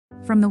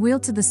From the wheel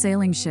to the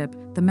sailing ship,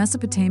 the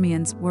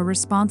Mesopotamians were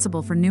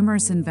responsible for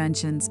numerous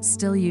inventions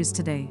still used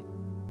today.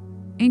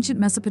 Ancient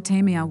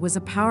Mesopotamia was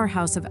a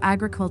powerhouse of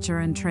agriculture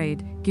and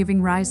trade,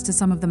 giving rise to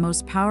some of the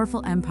most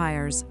powerful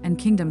empires and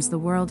kingdoms the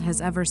world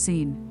has ever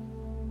seen.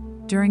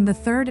 During the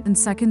 3rd and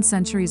 2nd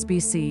centuries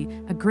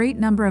BC, a great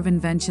number of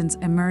inventions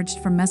emerged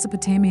from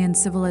Mesopotamian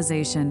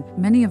civilization,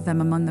 many of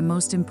them among the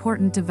most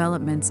important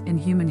developments in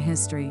human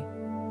history.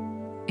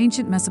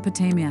 Ancient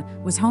Mesopotamia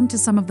was home to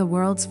some of the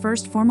world's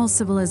first formal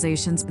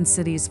civilizations and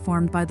cities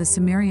formed by the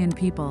Sumerian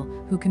people,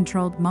 who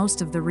controlled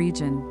most of the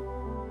region.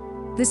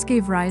 This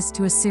gave rise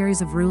to a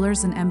series of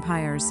rulers and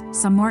empires,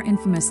 some more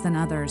infamous than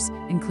others,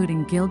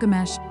 including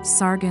Gilgamesh,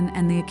 Sargon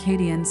and the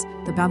Akkadians,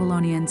 the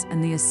Babylonians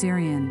and the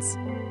Assyrians.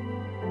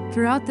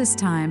 Throughout this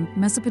time,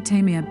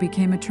 Mesopotamia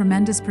became a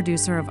tremendous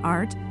producer of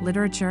art,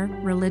 literature,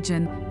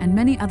 religion, and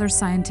many other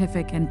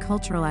scientific and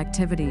cultural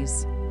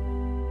activities.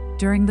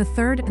 During the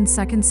 3rd and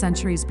 2nd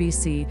centuries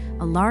BC,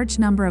 a large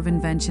number of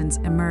inventions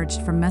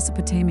emerged from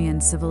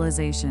Mesopotamian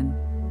civilization.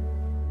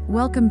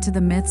 Welcome to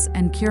the Myths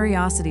and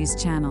Curiosities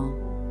channel.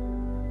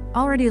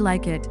 Already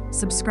like it,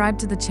 subscribe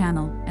to the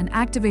channel, and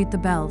activate the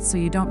bell so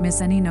you don't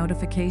miss any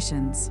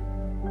notifications.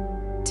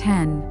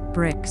 10.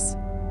 Bricks.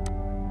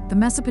 The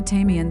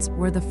Mesopotamians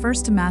were the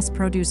first to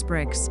mass-produce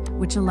bricks,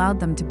 which allowed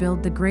them to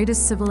build the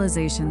greatest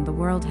civilization the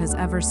world has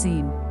ever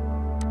seen.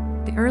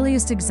 The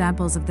earliest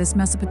examples of this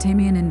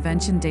Mesopotamian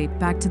invention date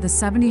back to the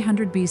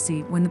 700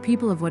 BC, when the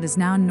people of what is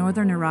now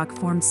northern Iraq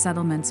formed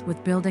settlements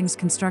with buildings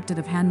constructed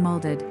of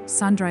hand-molded,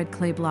 sun-dried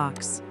clay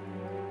blocks.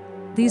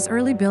 These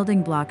early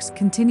building blocks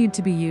continued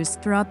to be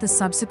used throughout the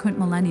subsequent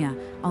millennia,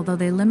 although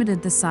they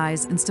limited the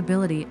size and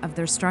stability of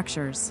their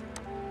structures.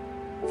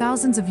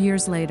 Thousands of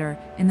years later,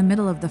 in the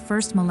middle of the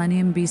 1st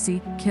millennium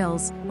BC,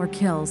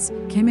 kilns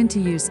came into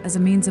use as a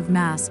means of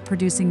mass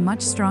producing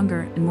much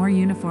stronger and more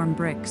uniform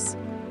bricks.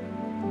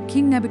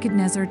 King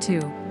Nebuchadnezzar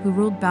II, who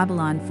ruled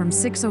Babylon from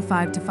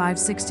 605 to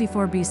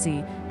 564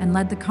 BC and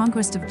led the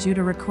conquest of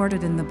Judah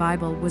recorded in the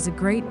Bible, was a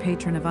great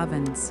patron of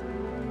ovens.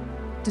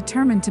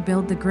 Determined to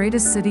build the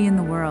greatest city in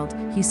the world,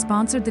 he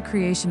sponsored the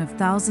creation of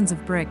thousands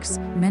of bricks,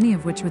 many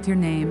of which with your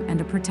name and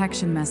a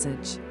protection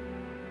message.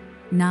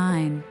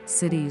 9.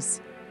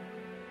 Cities.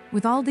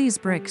 With all these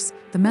bricks,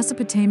 the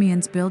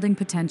Mesopotamians' building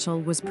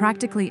potential was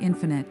practically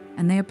infinite,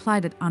 and they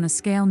applied it on a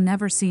scale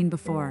never seen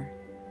before.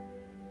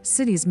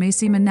 Cities may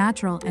seem a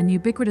natural and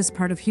ubiquitous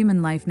part of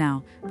human life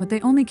now, but they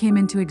only came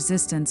into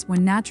existence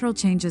when natural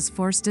changes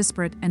forced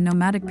disparate and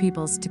nomadic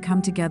peoples to come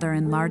together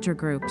in larger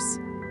groups.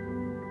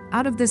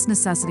 Out of this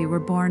necessity were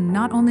born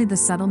not only the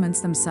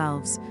settlements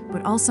themselves,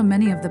 but also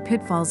many of the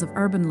pitfalls of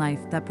urban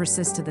life that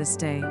persist to this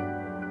day.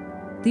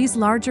 These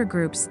larger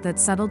groups that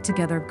settled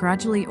together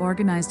gradually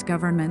organized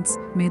governments,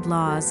 made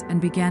laws,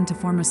 and began to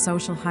form a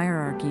social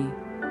hierarchy.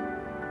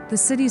 The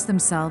cities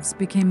themselves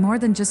became more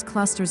than just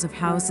clusters of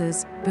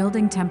houses,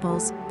 building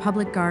temples,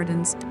 public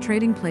gardens,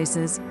 trading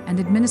places, and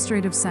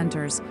administrative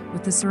centers,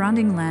 with the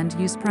surrounding land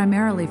used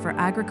primarily for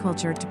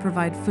agriculture to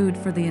provide food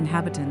for the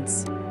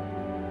inhabitants.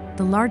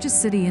 The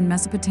largest city in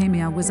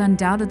Mesopotamia was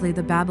undoubtedly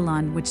the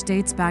Babylon, which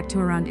dates back to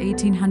around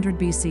 1800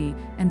 BC,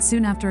 and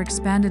soon after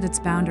expanded its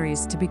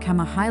boundaries to become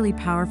a highly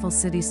powerful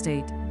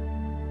city-state.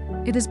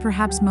 It is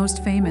perhaps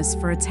most famous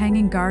for its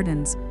hanging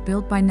gardens,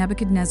 built by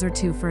Nebuchadnezzar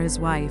II for his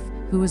wife,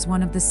 who was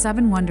one of the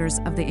 7 wonders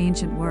of the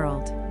ancient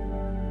world.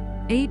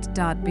 8.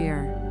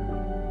 Beer.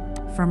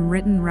 From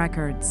written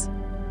records.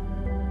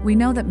 We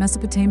know that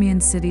Mesopotamian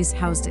cities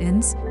housed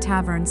inns,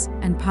 taverns,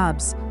 and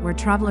pubs, where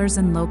travelers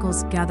and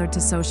locals gathered to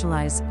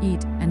socialize,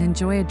 eat, and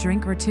enjoy a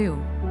drink or two.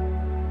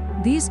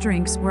 These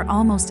drinks were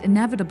almost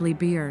inevitably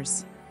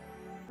beers,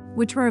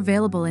 which were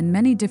available in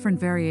many different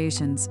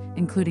variations,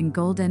 including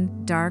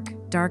golden,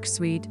 dark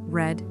sweet,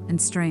 red,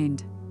 and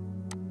strained.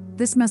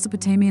 This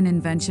Mesopotamian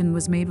invention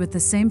was made with the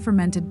same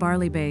fermented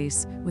barley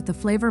base, with the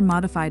flavor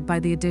modified by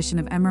the addition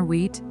of emmer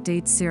wheat,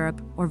 date syrup,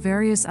 or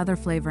various other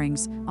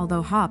flavorings,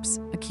 although hops,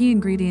 a key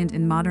ingredient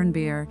in modern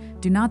beer,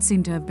 do not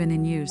seem to have been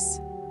in use.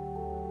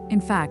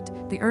 In fact,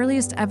 the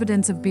earliest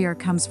evidence of beer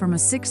comes from a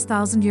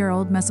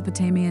 6,000-year-old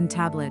Mesopotamian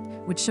tablet,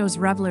 which shows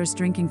revelers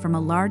drinking from a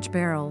large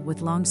barrel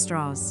with long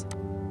straws.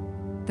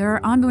 There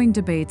are ongoing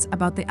debates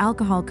about the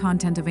alcohol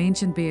content of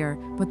ancient beer,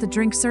 but the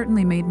drink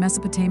certainly made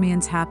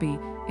Mesopotamians happy.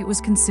 It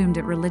was consumed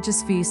at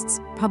religious feasts,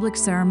 public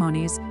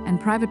ceremonies, and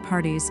private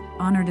parties,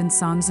 honored in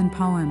songs and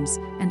poems,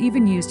 and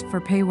even used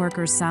for pay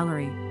workers'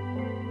 salary.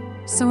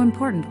 So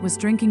important was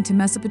drinking to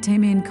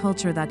Mesopotamian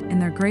culture that, in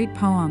their great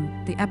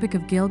poem, the Epic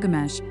of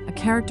Gilgamesh, a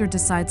character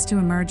decides to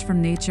emerge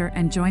from nature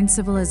and join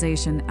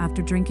civilization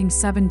after drinking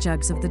 7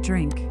 jugs of the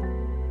drink.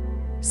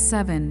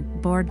 7.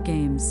 Board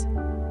games.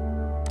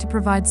 To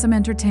provide some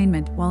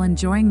entertainment while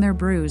enjoying their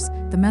brews,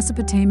 the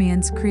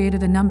Mesopotamians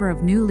created a number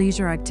of new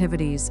leisure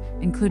activities,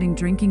 including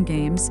drinking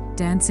games,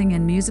 dancing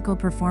and musical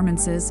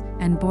performances,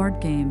 and board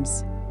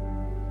games.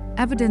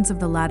 Evidence of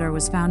the latter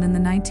was found in the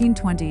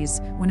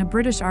 1920s, when a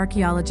British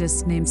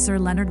archaeologist named Sir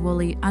Leonard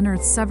Woolley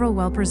unearthed several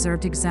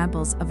well-preserved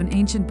examples of an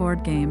ancient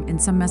board game in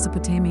some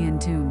Mesopotamian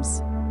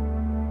tombs.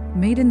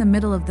 Made in the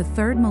middle of the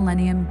 3rd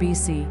millennium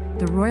BC,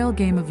 the royal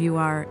game of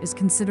Ur is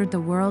considered the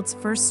world's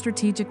first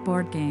strategic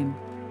board game.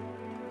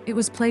 It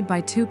was played by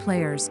 2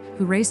 players,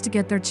 who raced to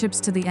get their chips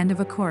to the end of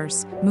a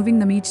course, moving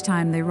them each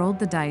time they rolled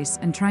the dice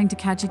and trying to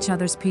catch each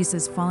other's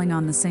pieces falling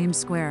on the same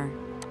square.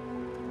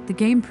 The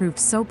game proved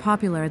so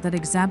popular that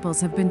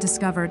examples have been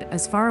discovered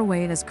as far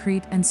away as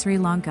Crete and Sri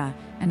Lanka,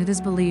 and it is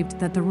believed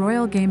that the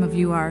royal game of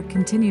Ur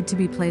continued to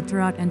be played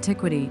throughout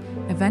antiquity,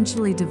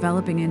 eventually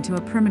developing into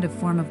a primitive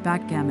form of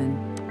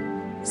backgammon.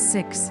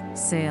 6.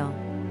 Sail.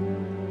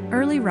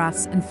 Early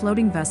rafts and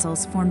floating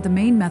vessels formed the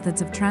main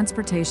methods of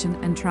transportation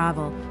and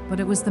travel, but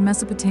it was the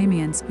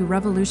Mesopotamians who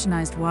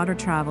revolutionized water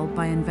travel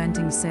by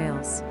inventing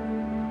sails.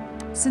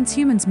 Since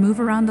humans move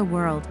around the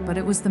world, but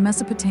it was the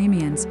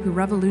Mesopotamians who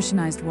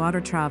revolutionized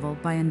water travel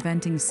by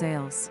inventing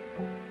sails.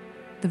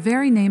 The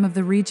very name of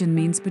the region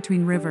means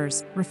between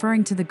rivers,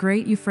 referring to the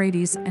great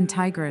Euphrates and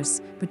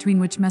Tigris, between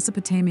which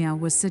Mesopotamia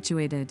was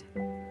situated.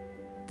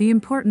 The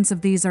importance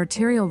of these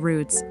arterial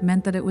routes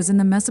meant that it was in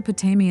the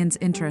Mesopotamians'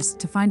 interest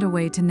to find a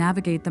way to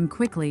navigate them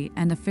quickly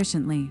and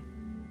efficiently.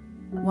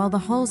 While the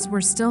hulls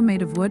were still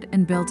made of wood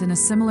and built in a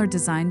similar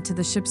design to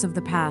the ships of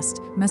the past,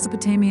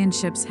 Mesopotamian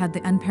ships had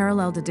the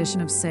unparalleled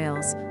addition of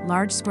sails,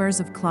 large squares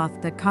of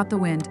cloth that caught the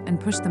wind and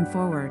pushed them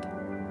forward.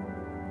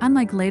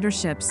 Unlike later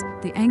ships,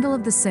 the angle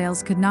of the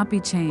sails could not be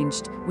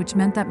changed, which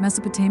meant that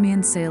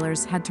Mesopotamian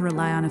sailors had to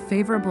rely on a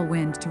favorable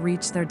wind to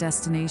reach their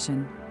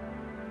destination.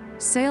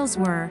 Sails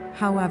were,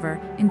 however,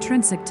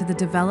 intrinsic to the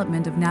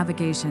development of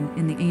navigation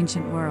in the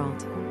ancient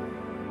world.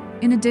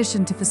 In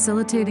addition to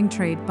facilitating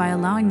trade by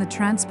allowing the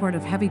transport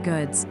of heavy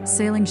goods,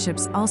 sailing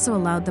ships also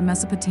allowed the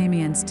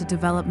Mesopotamians to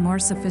develop more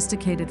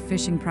sophisticated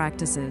fishing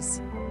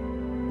practices.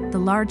 The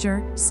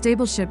larger,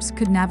 stable ships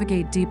could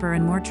navigate deeper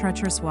and more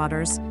treacherous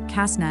waters,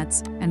 cast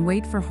nets, and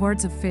wait for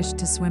hordes of fish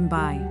to swim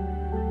by.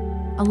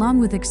 Along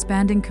with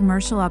expanding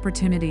commercial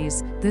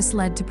opportunities, this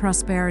led to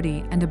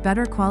prosperity and a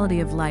better quality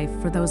of life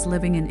for those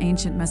living in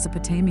ancient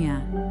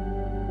Mesopotamia.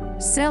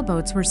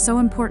 Sailboats were so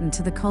important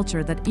to the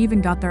culture that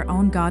even got their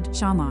own god,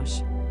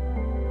 Shamash.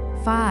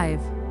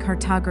 5.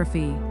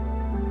 Cartography.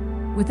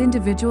 With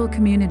individual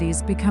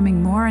communities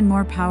becoming more and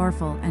more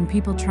powerful and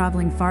people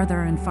traveling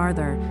farther and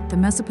farther, the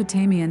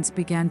Mesopotamians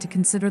began to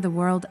consider the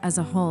world as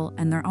a whole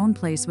and their own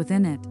place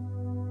within it.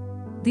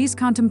 These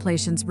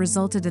contemplations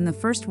resulted in the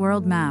first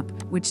world map,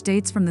 which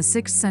dates from the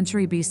 6th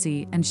century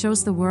BC and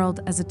shows the world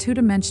as a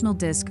 2-dimensional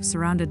disk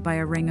surrounded by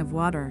a ring of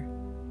water.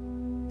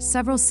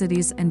 Several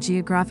cities and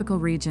geographical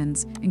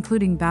regions,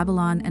 including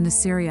Babylon and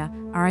Assyria,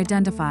 are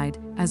identified,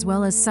 as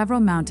well as several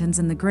mountains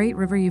in the great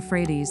river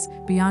Euphrates,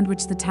 beyond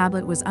which the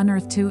tablet was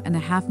unearthed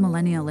 2.5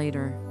 millennia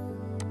later.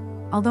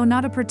 Although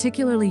not a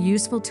particularly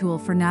useful tool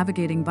for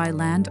navigating by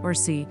land or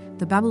sea,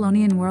 the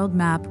Babylonian world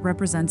map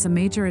represents a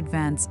major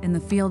advance in the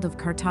field of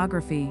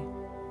cartography.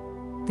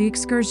 The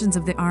excursions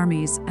of the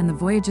armies and the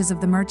voyages of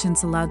the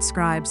merchants allowed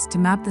scribes to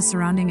map the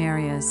surrounding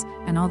areas,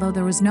 and although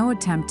there was no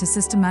attempt to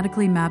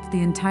systematically map the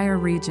entire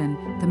region,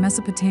 the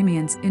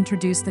Mesopotamians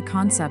introduced the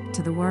concept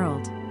to the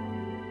world.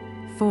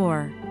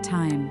 4.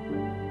 Time.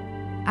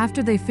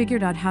 After they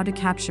figured out how to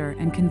capture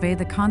and convey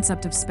the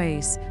concept of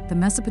space, the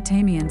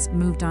Mesopotamians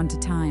moved on to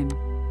time.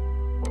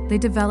 They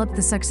developed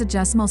the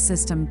sexagesimal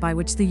system by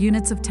which the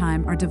units of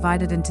time are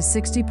divided into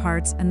 60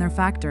 parts and their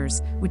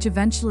factors, which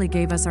eventually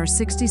gave us our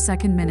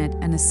 60-second minute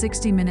and a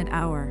 60-minute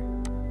hour.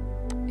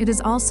 It is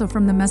also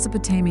from the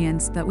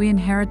Mesopotamians that we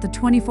inherit the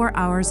 24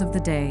 hours of the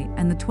day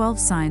and the 12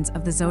 signs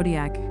of the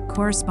zodiac,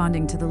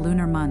 corresponding to the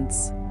lunar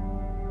months.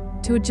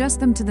 To adjust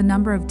them to the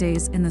number of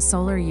days in the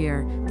solar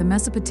year, the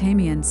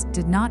Mesopotamians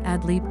did not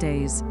add leap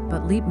days,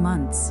 but leap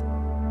months.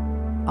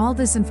 All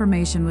this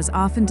information was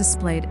often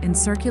displayed in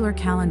circular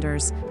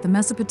calendars. The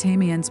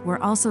Mesopotamians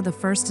were also the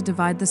first to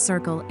divide the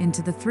circle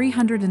into the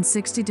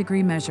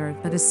 360-degree measure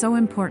that is so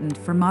important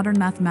for modern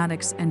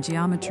mathematics and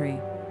geometry.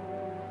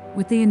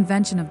 With the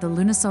invention of the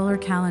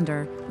lunisolar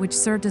calendar, which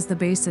served as the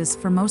basis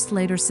for most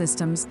later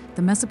systems,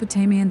 the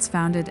Mesopotamians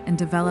founded and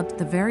developed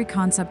the very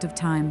concept of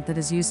time that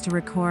is used to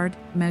record,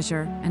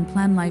 measure, and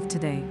plan life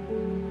today.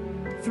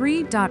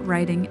 3.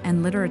 Writing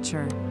and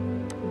literature.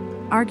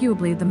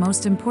 Arguably the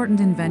most important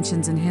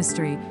inventions in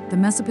history, the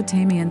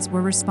Mesopotamians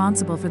were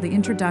responsible for the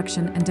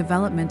introduction and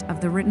development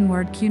of the written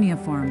word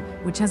cuneiform,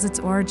 which has its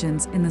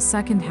origins in the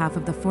second half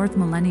of the 4th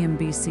millennium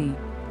BC.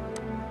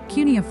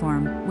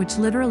 Cuneiform, which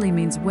literally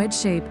means wedge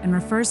shape and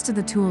refers to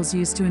the tools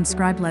used to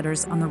inscribe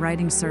letters on the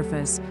writing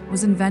surface,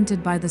 was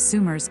invented by the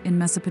Sumers in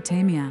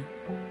Mesopotamia.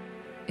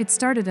 It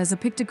started as a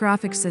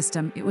pictographic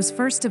system. It was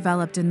first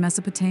developed in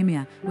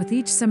Mesopotamia, with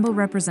each symbol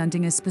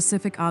representing a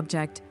specific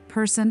object,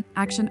 person,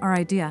 action, or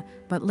idea,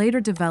 but later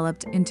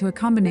developed into a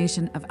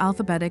combination of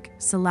alphabetic,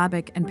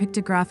 syllabic, and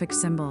pictographic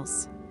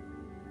symbols.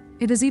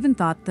 It is even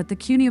thought that the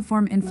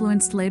cuneiform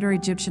influenced later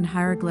Egyptian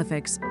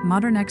hieroglyphics.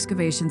 Modern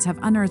excavations have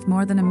unearthed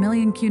more than 1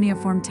 million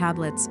cuneiform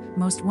tablets,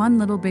 most one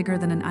little bigger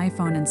than an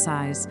iPhone in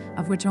size,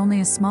 of which only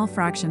a small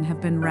fraction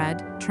have been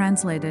read,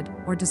 translated,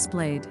 or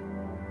displayed.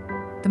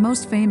 The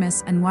most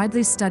famous and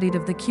widely studied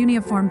of the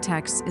cuneiform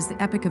texts is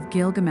the Epic of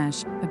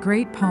Gilgamesh, a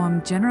great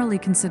poem generally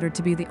considered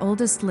to be the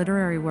oldest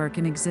literary work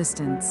in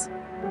existence.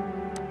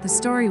 The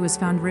story was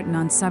found written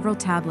on several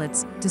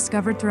tablets,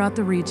 discovered throughout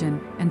the region,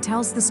 and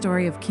tells the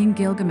story of King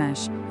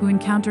Gilgamesh, who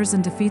encounters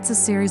and defeats a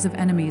series of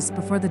enemies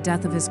before the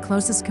death of his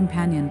closest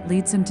companion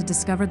leads him to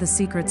discover the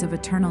secrets of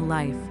eternal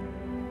life.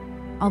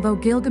 Although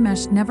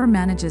Gilgamesh never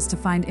manages to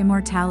find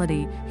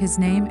immortality, his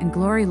name and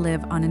glory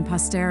live on in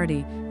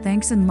posterity,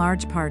 thanks in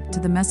large part to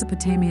the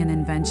Mesopotamian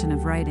invention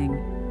of writing.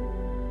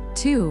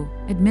 2.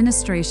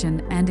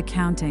 Administration and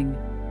accounting.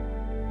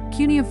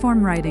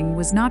 Cuneiform writing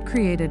was not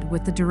created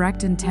with the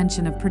direct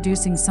intention of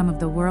producing some of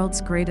the world's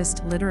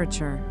greatest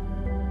literature.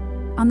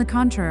 On the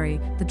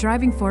contrary, the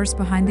driving force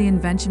behind the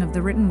invention of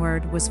the written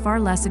word was far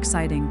less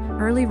exciting.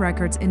 Early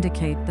records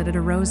indicate that it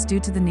arose due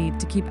to the need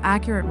to keep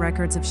accurate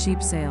records of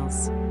sheep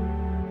sales.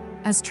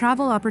 As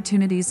travel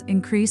opportunities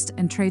increased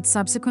and trade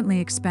subsequently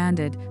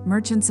expanded,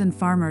 merchants and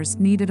farmers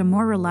needed a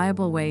more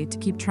reliable way to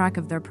keep track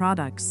of their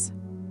products.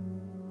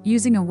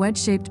 Using a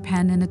wedge-shaped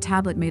pen in a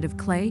tablet made of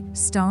clay,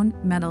 stone,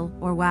 metal,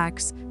 or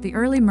wax, the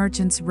early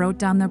merchants wrote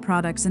down their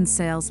products and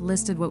sales,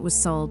 listed what was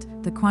sold,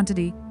 the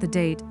quantity, the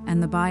date,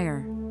 and the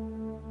buyer.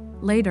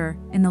 Later,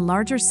 in the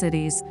larger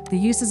cities, the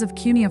uses of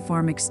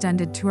cuneiform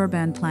extended to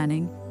urban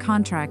planning,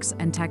 contracts,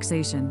 and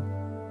taxation.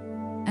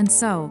 And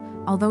so,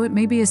 although it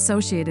may be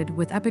associated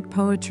with epic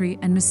poetry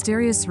and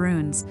mysterious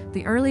runes,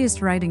 the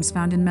earliest writings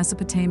found in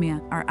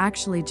Mesopotamia are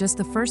actually just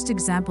the first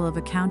example of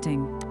accounting.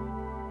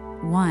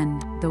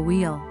 1. The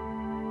wheel.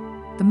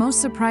 The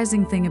most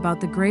surprising thing about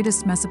the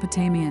greatest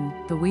Mesopotamian,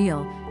 the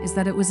wheel, is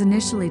that it was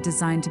initially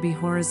designed to be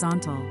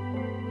horizontal.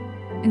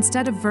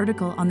 Instead of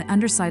vertical on the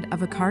underside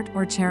of a cart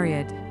or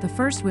chariot, the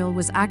first wheel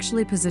was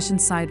actually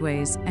positioned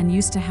sideways and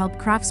used to help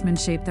craftsmen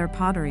shape their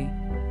pottery.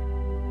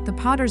 The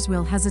potter's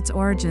wheel has its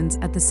origins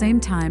at the same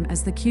time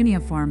as the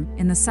cuneiform,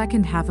 in the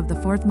second half of the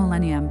 4th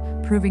millennium,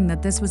 proving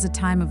that this was a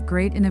time of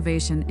great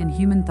innovation in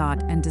human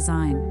thought and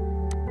design.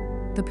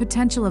 The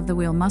potential of the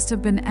wheel must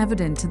have been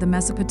evident to the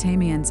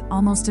Mesopotamians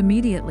almost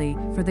immediately,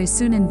 for they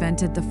soon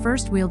invented the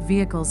first wheeled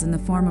vehicles in the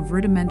form of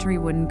rudimentary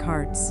wooden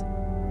carts.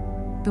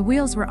 The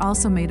wheels were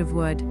also made of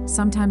wood,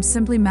 sometimes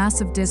simply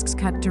massive discs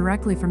cut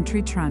directly from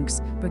tree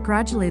trunks, but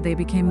gradually they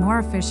became more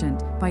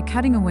efficient, by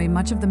cutting away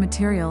much of the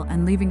material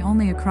and leaving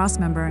only a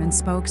crossmember and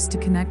spokes to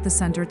connect the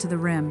center to the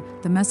rim.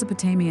 The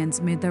Mesopotamians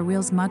made their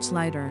wheels much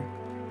lighter.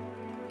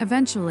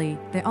 Eventually,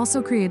 they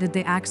also created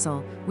the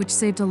axle, which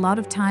saved a lot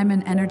of time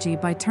and energy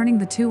by turning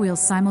the two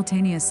wheels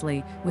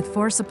simultaneously, with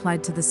force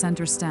applied to the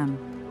center stem.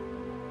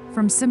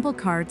 From simple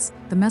carts,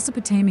 the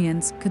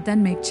Mesopotamians could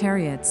then make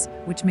chariots,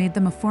 which made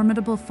them a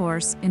formidable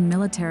force in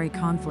military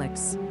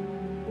conflicts.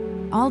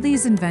 All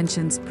these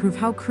inventions prove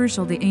how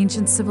crucial the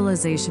ancient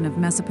civilization of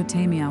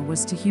Mesopotamia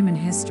was to human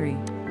history.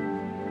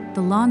 The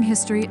long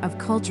history of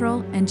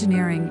cultural,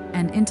 engineering,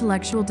 and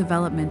intellectual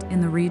development in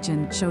the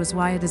region shows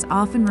why it is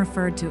often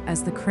referred to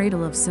as the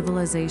cradle of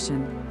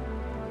civilization.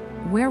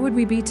 Where would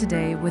we be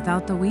today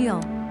without the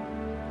wheel?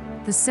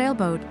 The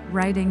sailboat,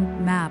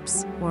 writing,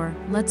 maps, or,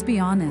 let's be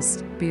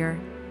honest,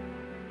 beer?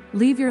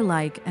 Leave your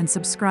like and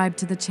subscribe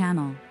to the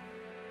channel.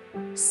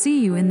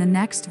 See you in the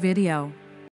next video.